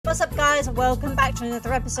What's up guys, and welcome back to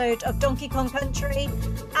another episode of Donkey Kong Country.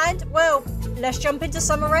 And well, let's jump into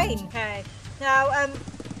summer rain. Okay, now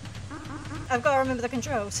I've got to remember the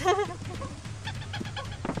controls. Oh,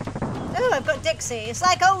 I've got Dixie. It's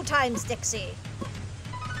like old times Dixie.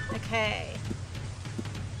 Okay.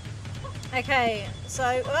 Okay, so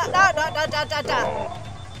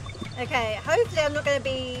okay, hopefully I'm not going to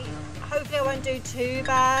be, hopefully I won't do too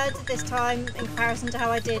bad this time in comparison to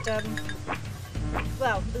how I did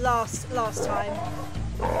well, last time.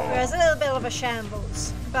 Whereas a little bit of a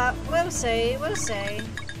shambles. But we'll see, we'll see.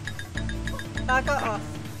 I got off.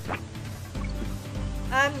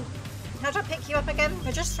 How do I pick you up again?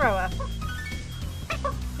 Or just throw her?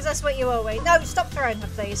 Because that's what you always... No, stop throwing her,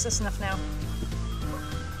 please. That's enough now.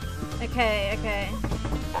 Okay, okay.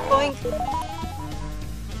 Boink.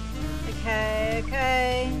 Okay,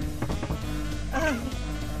 okay.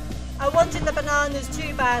 I wanted the bananas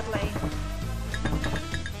too badly.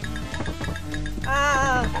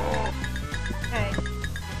 Ah. Okay.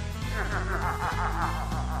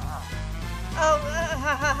 Oh,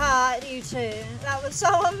 ha ha ha! You too. That was so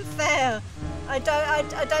unfair. I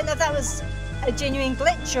don't know if that was a genuine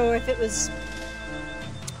glitch or if it was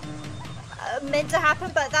meant to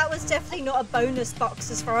happen, but that was definitely not a bonus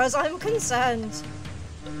box as far as I'm concerned.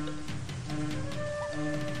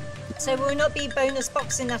 So we'll not be bonus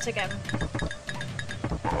boxing that again.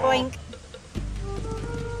 Boink.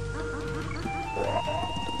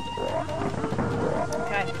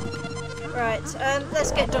 Okay. Right,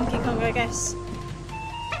 let's get Donkey Kong, I guess.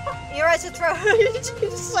 You're right to throw.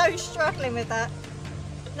 You're so struggling with that.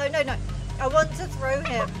 No, no, no. I want to throw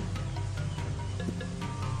him.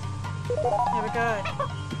 There we go.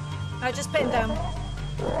 Alright, just put him down.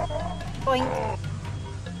 Boink.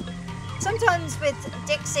 Sometimes with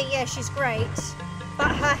Dixie, yeah, she's great,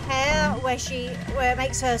 but her hair, where it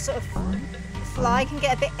makes her sort of fly, can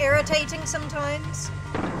get a bit irritating sometimes.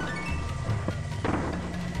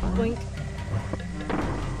 Boink.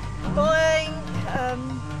 Boink.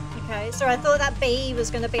 Okay, so I thought that bee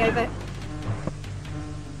was going to be over.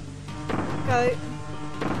 Go.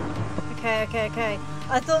 Okay, okay, okay.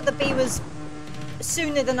 I thought the bee was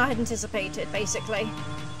sooner than I had anticipated, basically.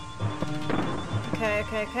 Okay,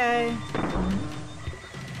 okay, okay.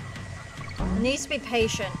 Needs to be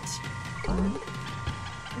patient.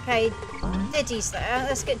 Okay, Diddy's there.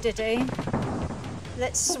 Let's get Diddy.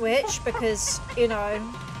 Let's switch because, you know.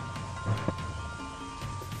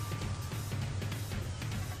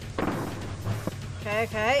 Okay,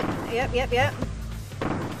 okay. Yep, yep, yep.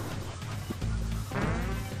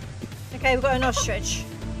 Okay, we've got an ostrich.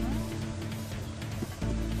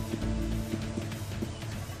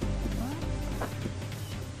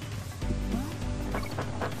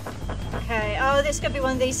 Okay, oh, this could be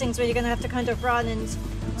one of these things where you're going to have to kind of run and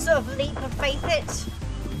sort of leap of faith it.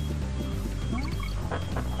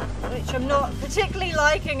 Which I'm not particularly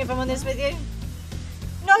liking, if I'm honest with you.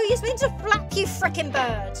 No, he's meant to flap, you frickin'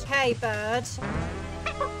 bird. Hey, bird.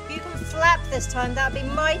 If you can flap this time, that'd be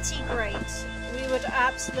mighty great. We would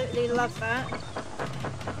absolutely love that.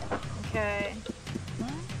 Okay.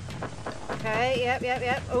 Okay, yep, yep,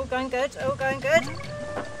 yep. Oh, going good. Oh, going good.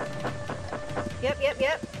 Yep, yep,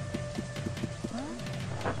 yep.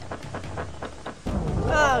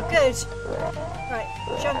 Oh, good. Right,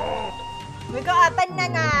 jump. We got a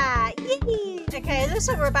banana! Yee! Okay, it looks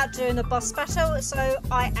like we're about to do a boss battle, so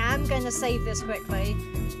I am going to save this quickly.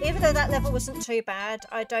 Even though that level wasn't too bad,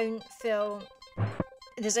 I don't feel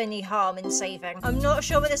there's any harm in saving. I'm not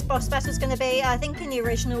sure what this boss battle is going to be. I think in the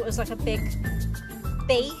original it was like a big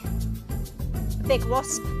bee. A big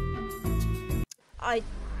wasp. I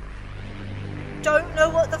don't know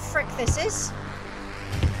what the frick this is.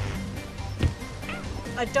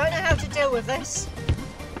 I don't know how to deal with this.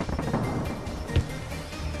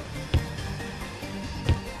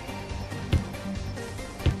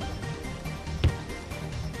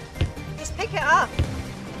 Just pick it up.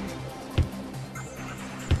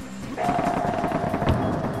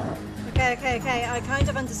 Okay, okay, okay. I kind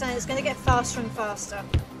of understand. It's going to get faster and faster.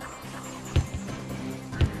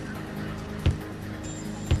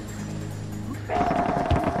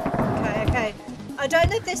 Okay, okay. I don't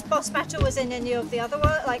know if this boss battle was in any of the other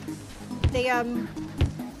one, like the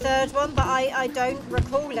third one, but I don't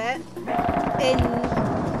recall it. In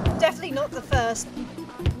definitely not the first,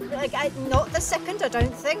 like not the second. I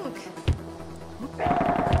don't think.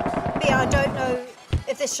 But yeah, I don't know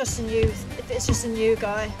if it's just a new,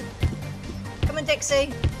 guy. Come on,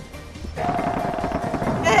 Dixie.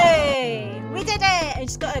 Hey, we did it!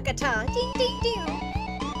 It's got a guitar. Ding, ding, ding.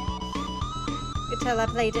 Could tell I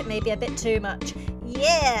played it maybe a bit too much.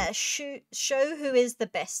 Yeah, show who is the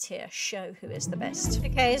best here. Show who is the best.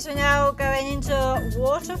 Okay, so now going into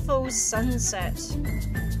Waterfall Sunset.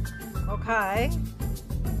 Okay.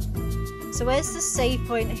 So where's the save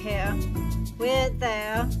point here? We're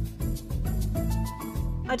there.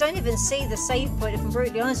 I don't even see the save point, if I'm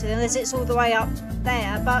brutally honest with you, unless it's all the way up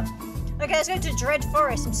there, but... Okay, let's go to Dread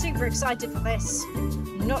Forest. I'm super excited for this.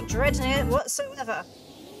 I'm not dreading it whatsoever.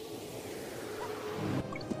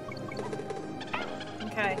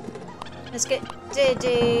 Okay. Let's get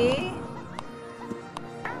Diddy.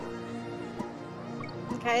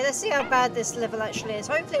 Okay, let's see how bad this level actually is.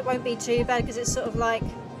 Hopefully it won't be too bad, because it's sort of like...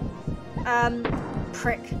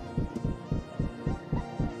 prick.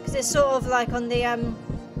 Because it's sort of like on the,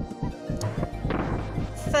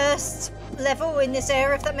 first level in this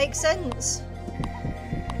area, if that makes sense.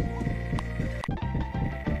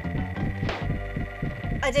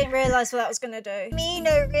 I didn't realise what that was going to do. Me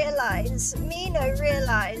no realise. Me no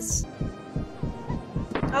realise.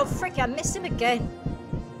 Oh frick, I missed him again.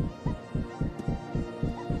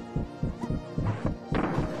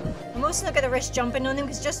 I'm also not going to risk jumping on him,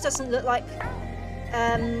 because it just doesn't look like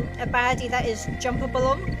a baddie that is jumpable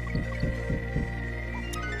on.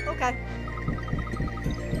 Okay.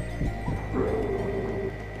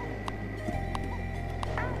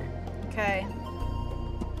 Okay.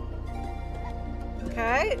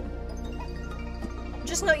 Okay. I'm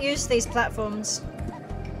just not used to these platforms.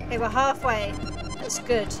 Okay, we're halfway. That's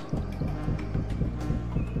good.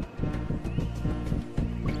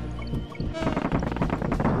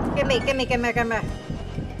 Gimme.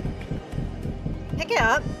 Pick it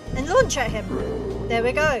up and launch at him. There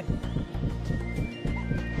we go.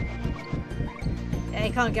 Yeah, he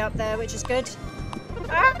can't get up there, which is good.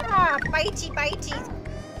 Ah, bitey.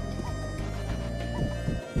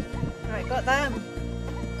 Right, got that.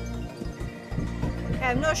 Okay,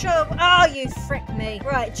 I'm not sure. Oh, you frick me.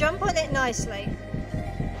 Right, jump on it nicely.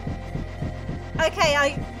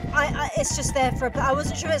 Okay, it's just there for a... I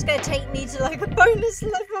wasn't sure it was going to take me to like a bonus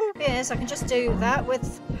level. Yes, I can just do that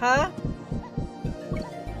with her.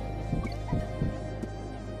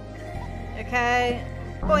 Okay.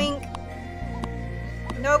 Boink.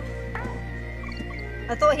 Nope.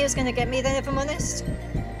 I thought he was going to get me then, if I'm honest.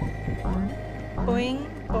 Boing.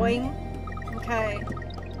 Boing. Okay.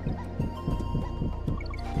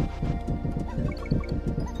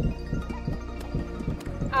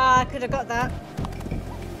 Ah, I could have got that.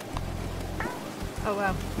 Oh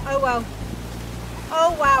well. Oh well.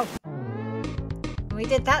 Oh wow. We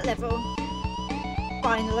did that level.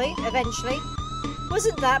 Finally. Eventually.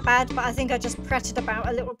 Wasn't that bad, but I think I just pratted about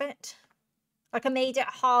a little bit. Like I made it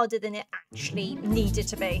harder than it actually needed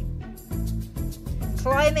to be.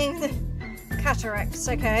 Climbing the cataracts,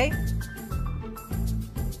 okay.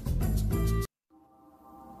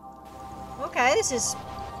 Okay, this is...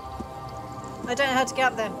 I don't know how to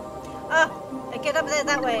get up there. Ah, I get up there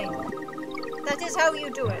that way. That is how you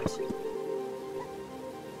do it.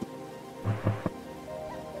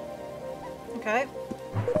 Okay.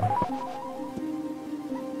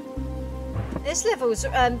 This level's,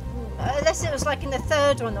 unless it was like in the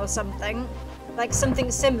third one or something, like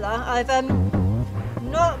something similar, I've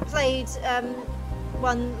not played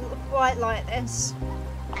one quite like this.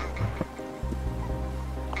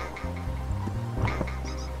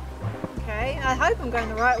 Okay, I hope I'm going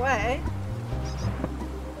the right way.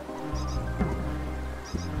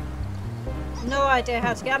 No idea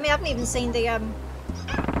how to get. I mean, I haven't even seen the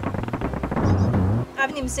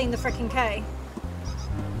frickin' K.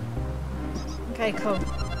 Okay, cool.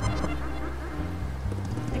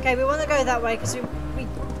 Okay, we want to go that way because we,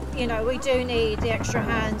 you know, we do need the extra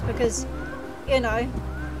hand because, you know.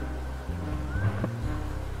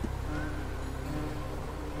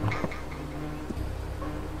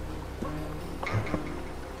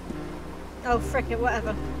 Oh, frick it,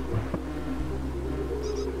 whatever.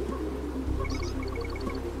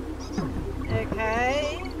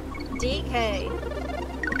 Okay. DK.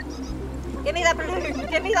 Give me that balloon!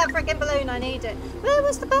 Give me that frickin' balloon, I need it. Where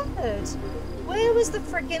was the bird? Where was the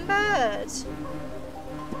frickin' bird?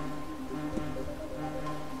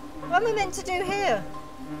 What am I meant to do here?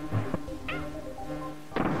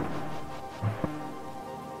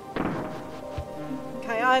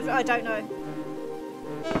 Okay, I don't know.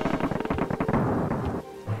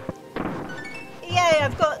 Yay,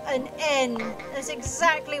 I've got an N. That's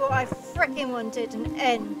exactly what I frickin' wanted, an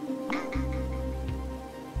N.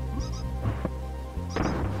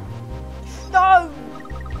 No!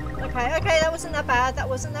 Okay, okay, that wasn't that bad. That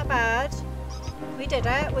wasn't that bad. We did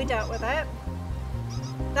it. We dealt with it.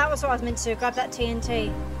 That was what I was meant to do. Grab that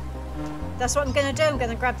TNT. That's what I'm going to do. I'm going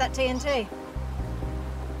to grab that TNT.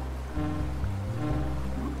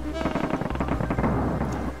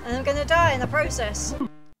 And I'm gonna die in the process.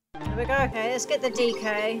 There we go. Okay, let's get the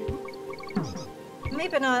DK.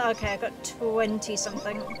 Maybe not. Okay, I got 20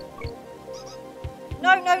 something.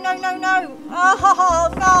 No, no, no, no, no!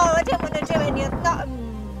 Oh, no! I didn't want to do any of that.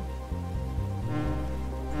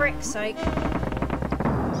 Frick's sake.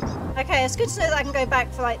 Okay, it's good to know that I can go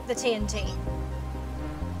back for, like, the TNT.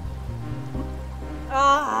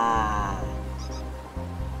 Ah!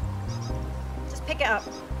 Just pick it up.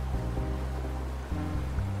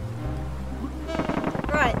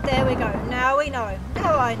 Right, there we go. Now we know.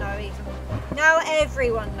 Now I know, even. Now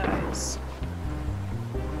everyone knows.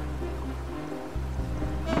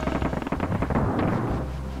 I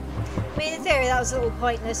mean, in theory that was a little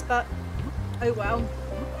pointless, but oh well.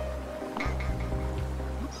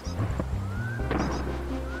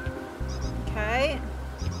 Okay.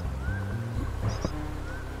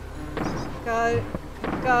 Go.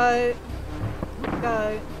 Go.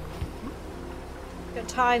 Go. Got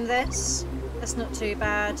to time this. That's not too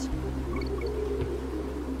bad.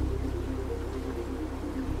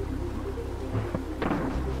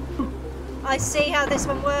 I see how this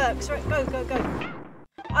one works. Right, go, go, go.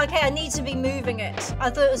 Okay, I need to be moving it.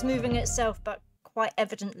 I thought it was moving itself, but quite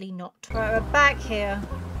evidently not. Right, we're back here.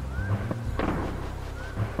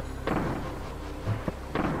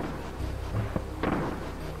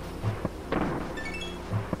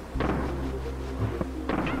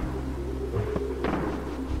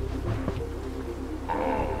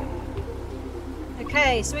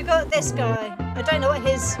 Okay, so we got this guy. I don't know what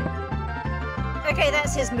his... Okay,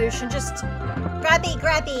 that's his motion. Just grabby,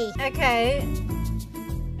 grabby. Okay.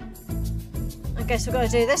 I guess we've got to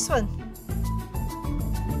do this one.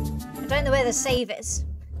 I don't know where the save is.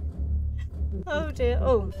 Oh dear.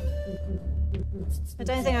 Oh. I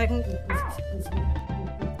don't think I can...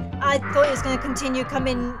 I thought he was going to continue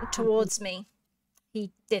coming towards me.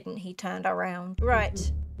 He didn't. He turned around.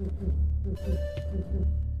 Right.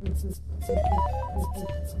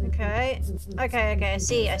 Okay. Okay, okay. I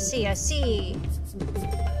see, I see, I see.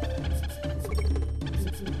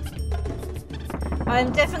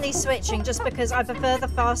 I'm definitely switching just because I prefer the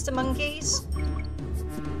faster monkeys.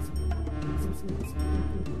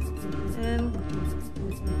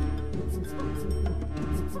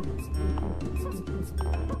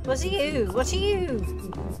 What are you? What are you?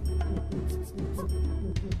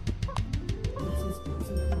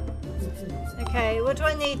 Okay, what do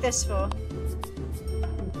I need this for?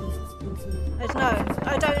 I don't know.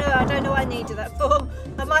 I don't know. I don't know what I needed that for.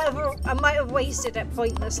 I might have wasted it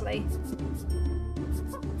pointlessly.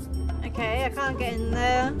 Okay, I can't get in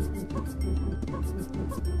there.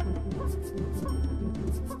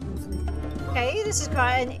 Okay, this is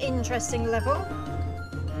quite an interesting level.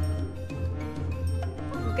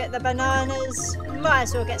 We'll get the bananas. Might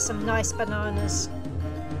as well get some nice bananas.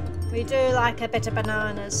 We do like a bit of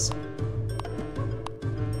bananas.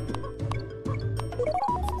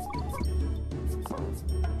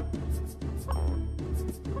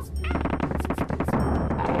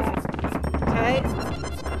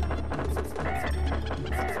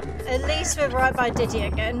 At least we're right by Diddy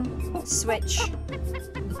again. Switch.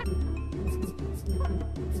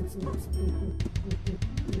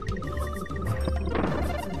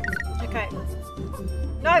 Okay.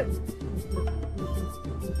 No!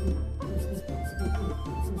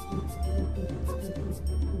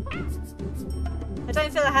 I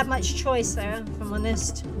don't feel I have much choice there, if I'm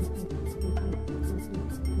honest.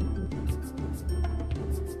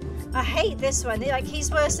 I hate this one. Like, he's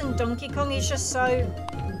worse than Donkey Kong. He's just so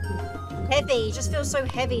heavy. He just feels so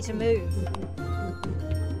heavy to move.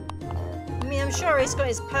 I mean, I'm sure he's got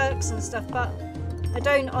his perks and stuff, but I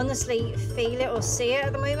don't honestly feel it or see it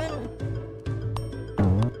at the moment.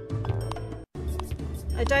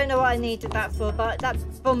 I don't know what I needed that for, but that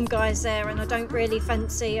bum guy's there, and I don't really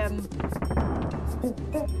fancy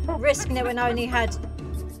risking it when I only had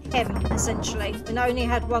him, essentially, and I only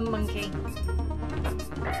had one monkey.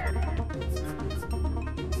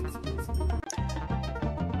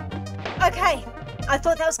 Okay, I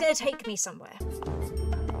thought that was going to take me somewhere.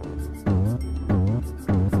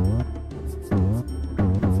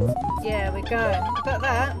 Yeah, we go. I've got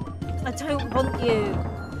that. I don't want you.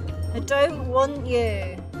 I don't want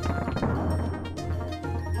you.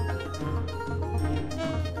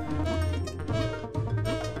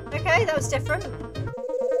 Okay, that was different.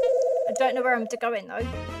 I don't know where I'm going though.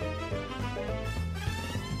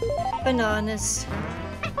 Bananas.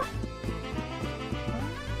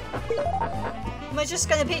 Am I just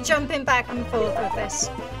going to be jumping back and forth with this?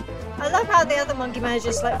 I love how the other monkey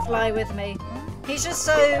manages to like fly with me. He's just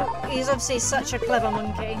so... he's obviously such a clever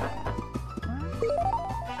monkey.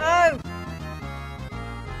 Oh!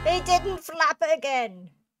 He didn't flap again!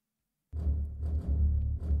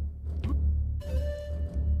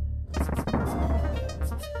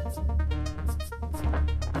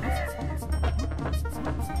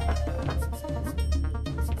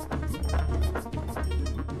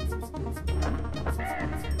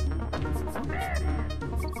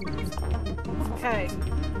 Okay.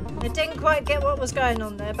 I didn't quite get what was going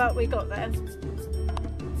on there, but we got there.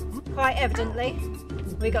 Quite evidently,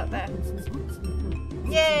 we got there.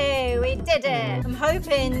 Yay, we did it! I'm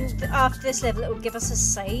hoping that after this level it will give us a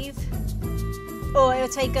save. Or it'll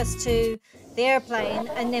take us to the airplane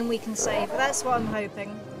and then we can save. That's what I'm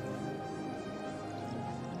hoping.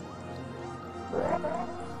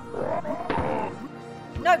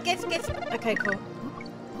 No, gift. Okay, cool.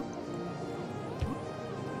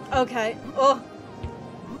 Okay.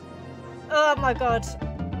 Oh my god.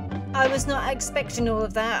 I was not expecting all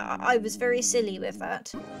of that. I was very silly with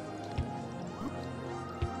that.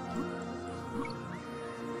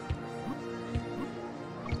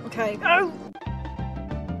 Okay. Oh!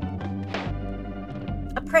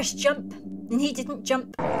 I pressed jump and he didn't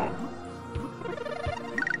jump.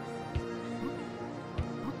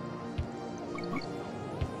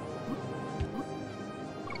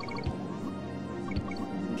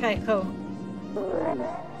 Okay, cool.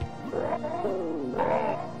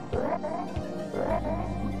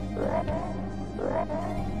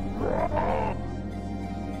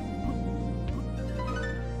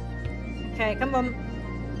 Okay, come on.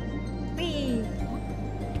 Whee!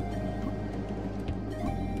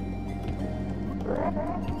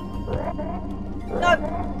 No!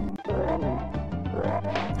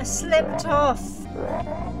 I slipped off.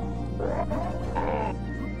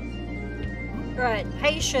 Right,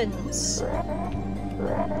 patience.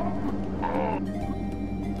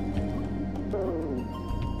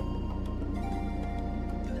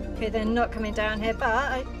 Okay, they're not coming down here,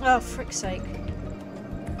 but oh, frick's sake.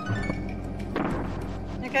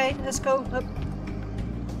 Okay, let's go up.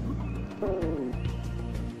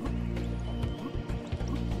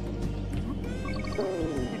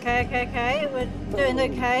 Okay, we're doing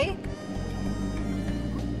okay.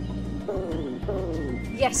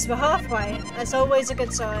 Yes, we're halfway. That's always a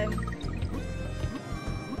good sign.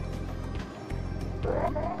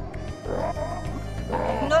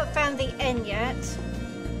 I've not found the end yet.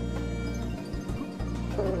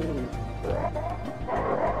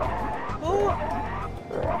 Ooh.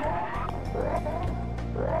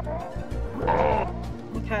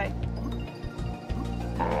 Okay.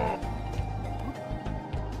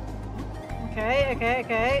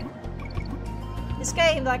 Okay. This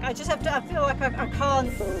game, like, I just have to, I feel like I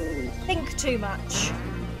can't think too much.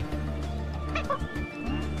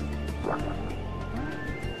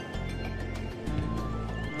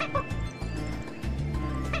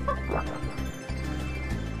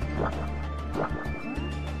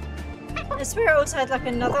 I swear I also had, like,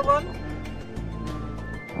 another one.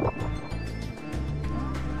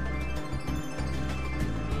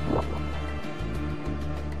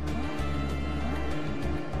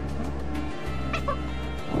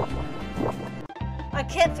 I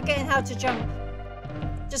kept forgetting how to jump.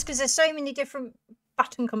 Just because there's so many different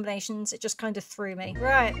button combinations, it just kind of threw me.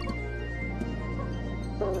 Right.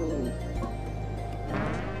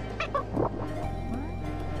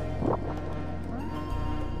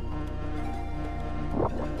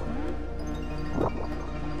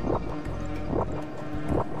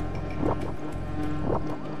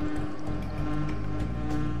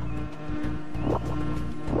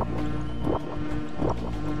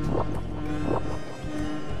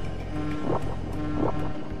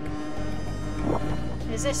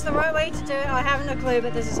 Is this the right way to do it? I haven't a clue,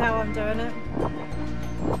 but this is how I'm doing it.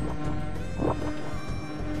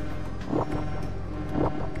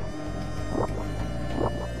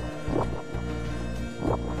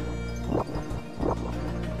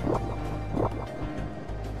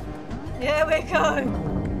 Here we go!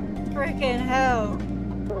 Freaking hell!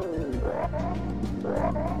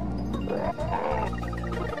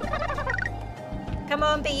 Come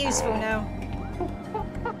on, be useful now.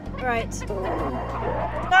 Right.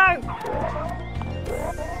 No!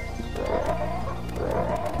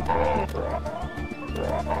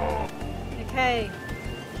 Okay.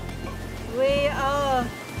 We are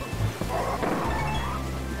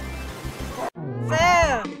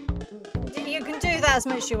there! You can do that as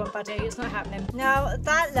much as you want, buddy. It's not happening. Now,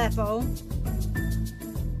 that level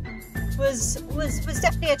was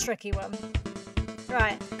definitely a tricky one.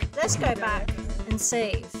 Right, let's go back and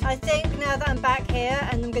save. I think now that I'm back here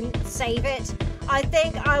and I'm going to save it, I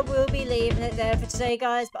think I will be leaving it there for today,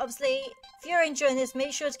 guys. But obviously, if you're enjoying this,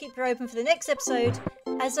 make sure to keep your eye open for the next episode,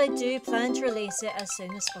 as I do plan to release it as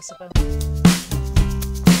soon as possible.